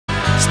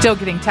Still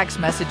getting text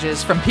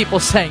messages from people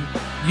saying,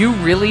 you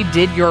really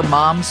did your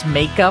mom's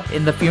makeup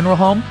in the funeral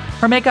home?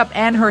 Her makeup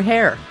and her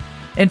hair.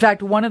 In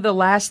fact, one of the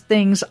last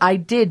things I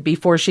did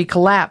before she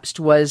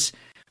collapsed was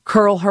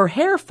curl her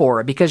hair for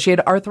her because she had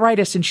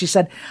arthritis. And she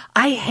said,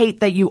 I hate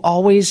that you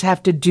always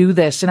have to do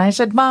this. And I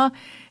said, Ma,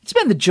 it's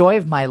been the joy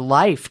of my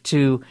life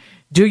to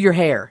do your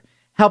hair,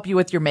 help you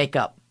with your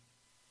makeup.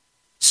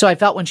 So I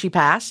felt when she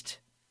passed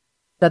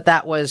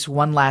that was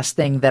one last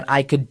thing that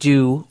I could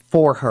do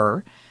for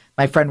her.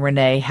 My friend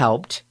Renee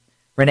helped.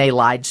 Renee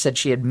lied, said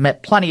she had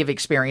met plenty of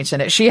experience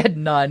in it. She had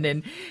none.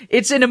 And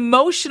it's an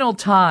emotional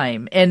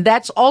time. And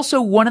that's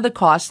also one of the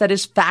costs that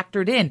is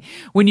factored in.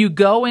 When you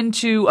go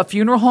into a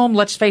funeral home,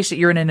 let's face it,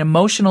 you're in an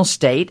emotional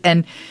state.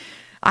 And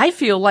I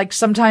feel like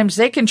sometimes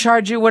they can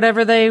charge you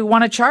whatever they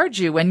want to charge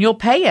you and you'll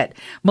pay it.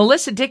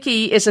 Melissa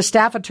Dickey is a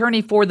staff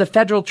attorney for the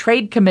Federal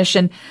Trade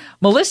Commission.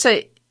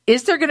 Melissa,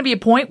 is there going to be a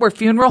point where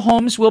funeral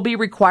homes will be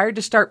required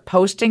to start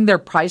posting their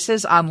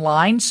prices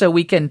online so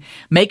we can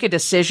make a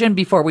decision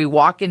before we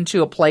walk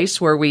into a place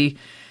where we,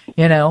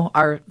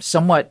 are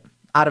somewhat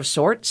out of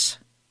sorts?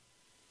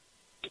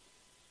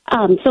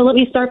 So let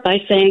me start by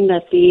saying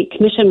that the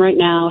commission right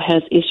now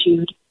has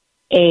issued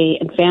a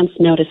advance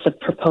notice of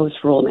proposed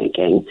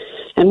rulemaking.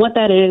 And what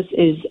that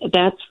is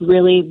that's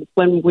really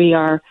when we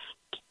are,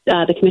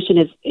 the commission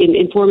is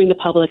informing the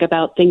public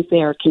about things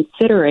they are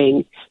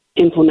considering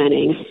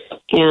implementing,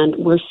 and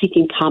we're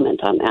seeking comment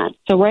on that.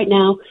 So right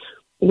now,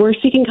 we're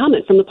seeking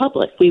comment from the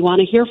public. We want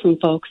to hear from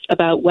folks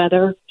about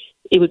whether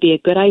it would be a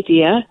good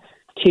idea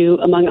to,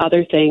 among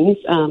other things,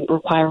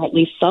 require at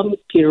least some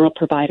funeral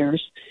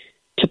providers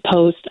to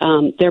post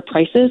their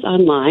prices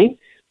online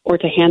or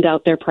to hand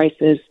out their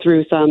prices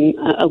through some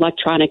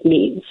electronic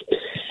means.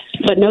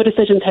 But no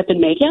decisions have been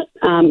made yet.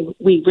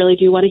 We really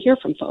do want to hear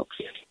from folks.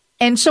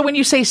 And so when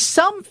you say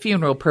some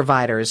funeral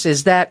providers,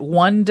 is that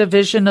one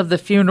division of the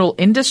funeral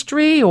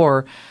industry,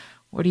 or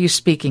what are you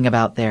speaking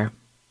about there?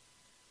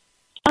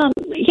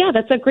 Yeah,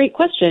 that's a great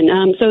question.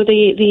 So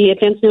the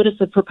advance notice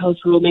of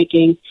proposed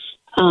rulemaking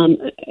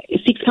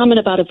seeks comment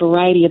about a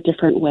variety of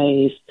different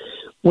ways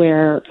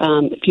where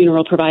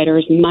funeral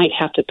providers might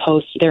have to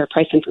post their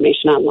price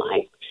information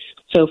online.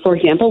 So, for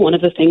example, one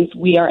of the things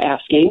we are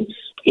asking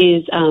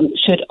is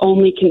should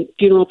only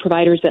funeral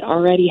providers that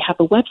already have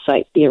a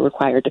website be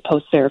required to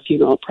post their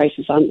funeral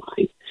prices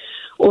online?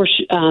 Or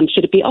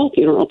should it be all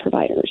funeral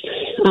providers?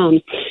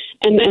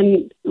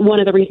 And one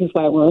of the reasons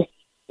why we're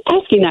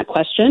asking that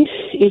question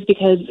is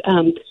because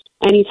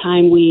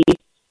anytime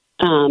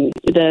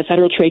the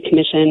Federal Trade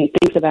Commission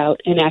thinks about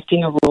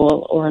enacting a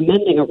rule or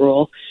amending a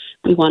rule,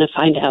 we want to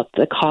find out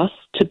the costs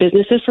to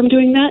businesses from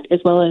doing that, as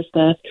well as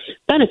the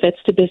benefits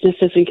to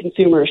businesses and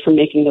consumers from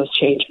making those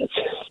changes.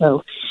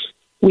 So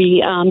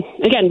we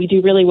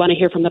do really want to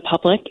hear from the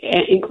public,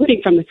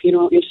 including from the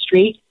funeral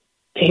industry,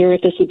 to hear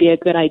if this would be a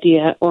good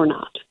idea or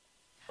not.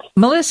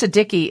 Melissa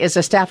Dickey is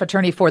a staff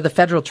attorney for the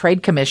Federal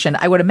Trade Commission.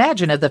 I would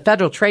imagine if the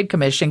Federal Trade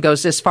Commission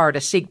goes this far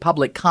to seek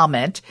public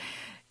comment,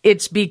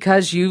 it's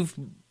because you've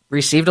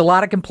received a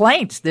lot of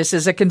complaints. This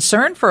is a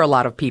concern for a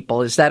lot of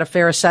people. Is that a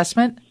fair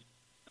assessment?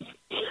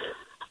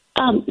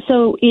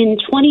 So in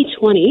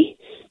 2020,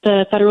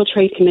 the Federal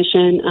Trade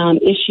Commission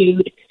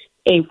issued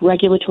a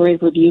regulatory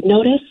review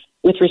notice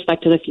with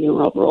respect to the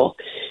funeral rule.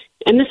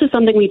 And this is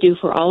something we do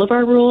for all of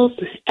our rules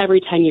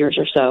every 10 years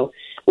or so.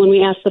 When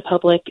we ask the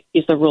public,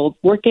 is the rule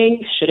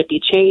working? Should it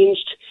be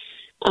changed?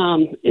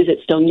 Is it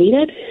still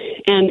needed?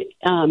 And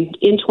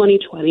in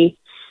 2020,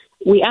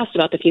 we asked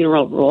about the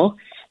funeral rule,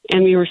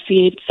 and we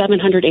received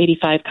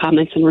 785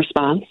 comments in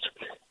response.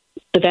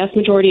 The vast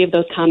majority of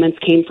those comments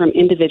came from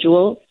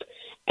individuals,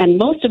 and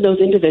most of those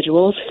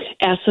individuals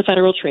asked the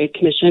Federal Trade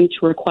Commission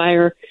to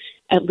require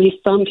at least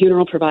some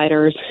funeral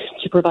providers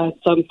to provide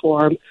some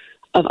form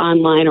of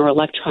online or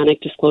electronic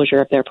disclosure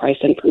of their price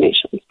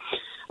information.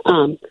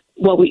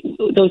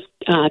 Those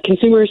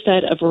consumers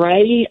said a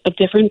variety of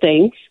different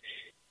things,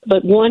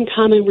 but one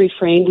common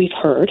refrain we've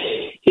heard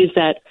is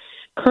that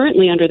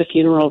currently under the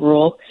funeral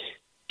rule,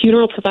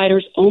 funeral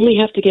providers only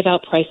have to give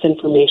out price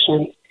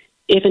information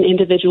if an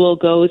individual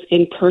goes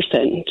in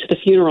person to the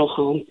funeral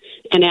home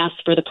and asks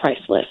for the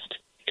price list,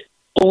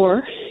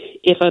 or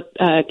if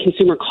a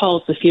consumer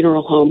calls the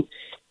funeral home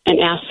and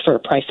asks for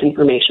price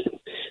information.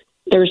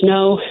 There's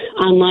no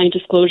online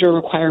disclosure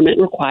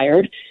requirement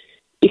required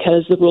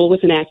because the rule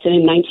was enacted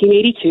in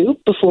 1982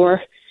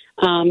 before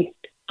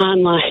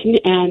online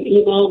and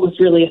email was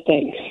really a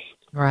thing.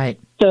 Right.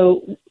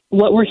 So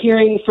what we're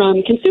hearing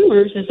from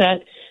consumers is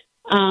that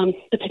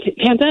the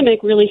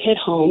pandemic really hit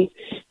home.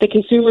 The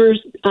consumers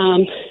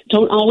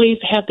don't always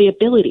have the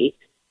ability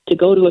to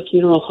go to a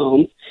funeral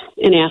home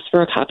and ask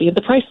for a copy of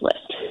the price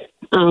list.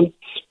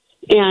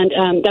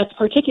 And that's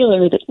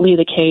particularly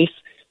the case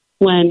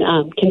when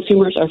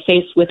consumers are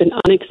faced with an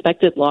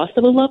unexpected loss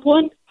of a loved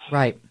one.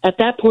 Right. At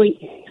that point,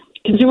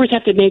 consumers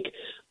have to make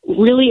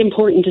really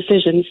important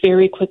decisions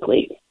very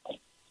quickly.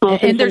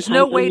 And there's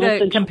no way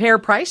to compare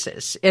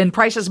prices. And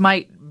prices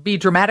might be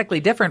dramatically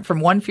different from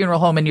one funeral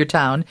home in your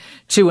town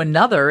to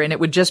another. And it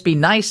would just be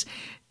nice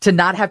to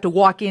not have to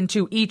walk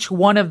into each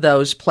one of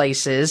those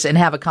places and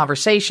have a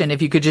conversation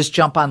if you could just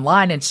jump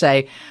online and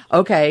say,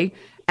 okay,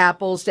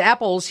 apples to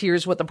apples,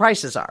 here's what the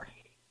prices are.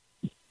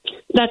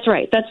 That's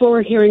right. That's what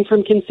we're hearing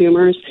from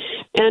consumers.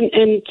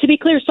 And to be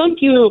clear, some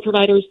funeral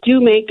providers do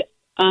make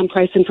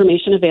price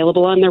information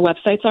available on their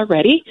websites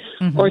already.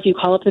 Mm-hmm. Or if you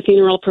call up the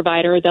funeral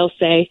provider, they'll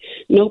say,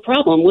 no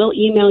problem, we'll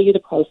email you the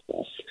price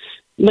list.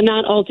 But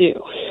not all do.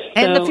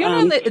 And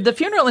so, the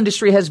funeral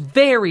industry has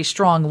very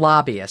strong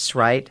lobbyists,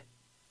 right?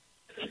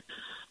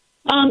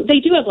 They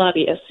do have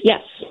lobbyists,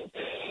 yes.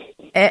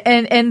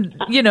 And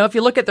you know, if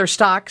you look at their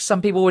stocks,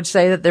 some people would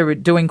say that they're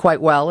doing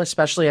quite well,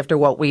 especially after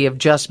what we have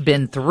just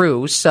been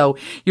through. So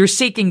you're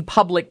seeking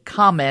public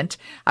comment.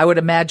 I would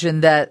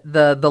imagine that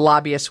the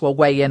lobbyists will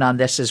weigh in on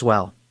this as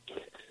well.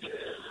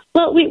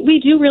 Well, we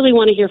do really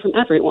want to hear from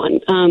everyone.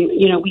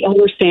 You know, we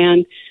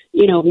understand,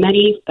 you know,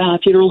 many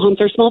funeral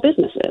homes are small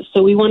businesses.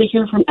 So we want to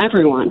hear from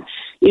everyone.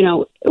 You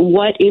know,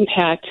 what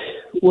impact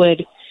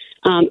would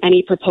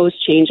any proposed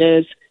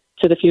changes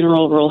to the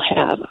funeral rule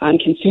have on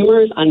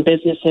consumers, on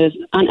businesses,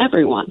 on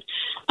everyone?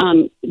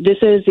 This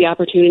is the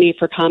opportunity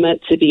for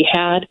comment to be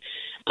had.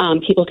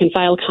 People can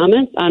file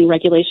comments on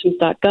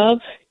regulations.gov,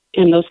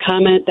 and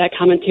that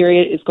comment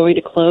period is going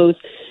to close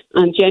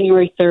on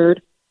January 3rd,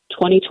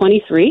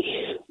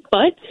 2023.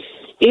 But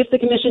if the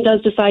commission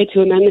does decide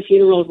to amend the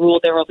funeral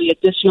rule, there will be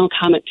additional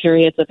comment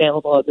periods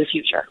available in the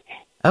future.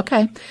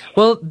 Okay.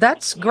 Well,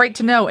 that's great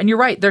to know. And you're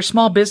right. They're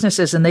small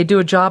businesses and they do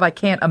a job I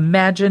can't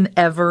imagine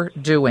ever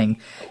doing,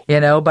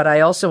 you know, but I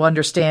also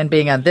understand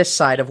being on this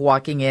side of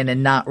walking in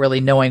and not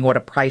really knowing what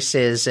a price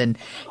is and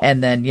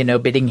then, you know,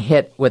 being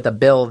hit with a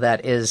bill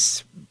that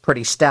is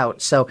pretty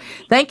stout. So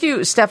thank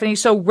you, Stephanie.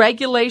 So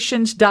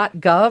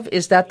regulations.gov,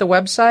 is that the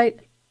website?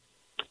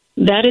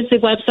 That is the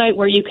website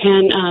where you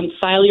can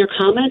file your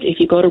comment.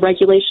 If you go to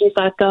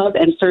regulations.gov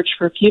and search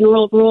for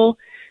funeral rule,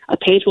 a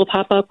page will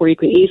pop up where you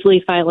can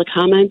easily file a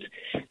comment.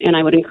 And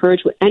I would encourage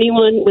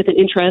anyone with an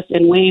interest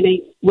in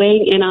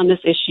weighing in on this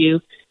issue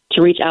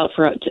to reach out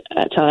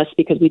to us,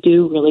 because we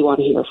do really want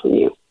to hear from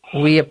you.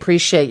 We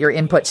appreciate your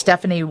input.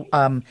 Stephanie,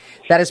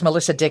 that is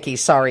Melissa Dickey,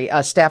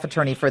 staff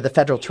attorney for the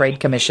Federal Trade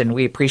Commission.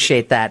 We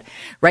appreciate that.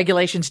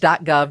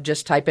 Regulations.gov,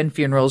 just type in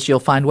funerals. You'll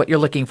find what you're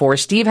looking for.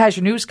 Steve has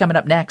your news coming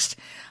up next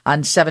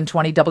on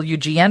 720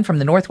 WGN from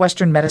the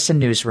Northwestern Medicine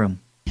Newsroom.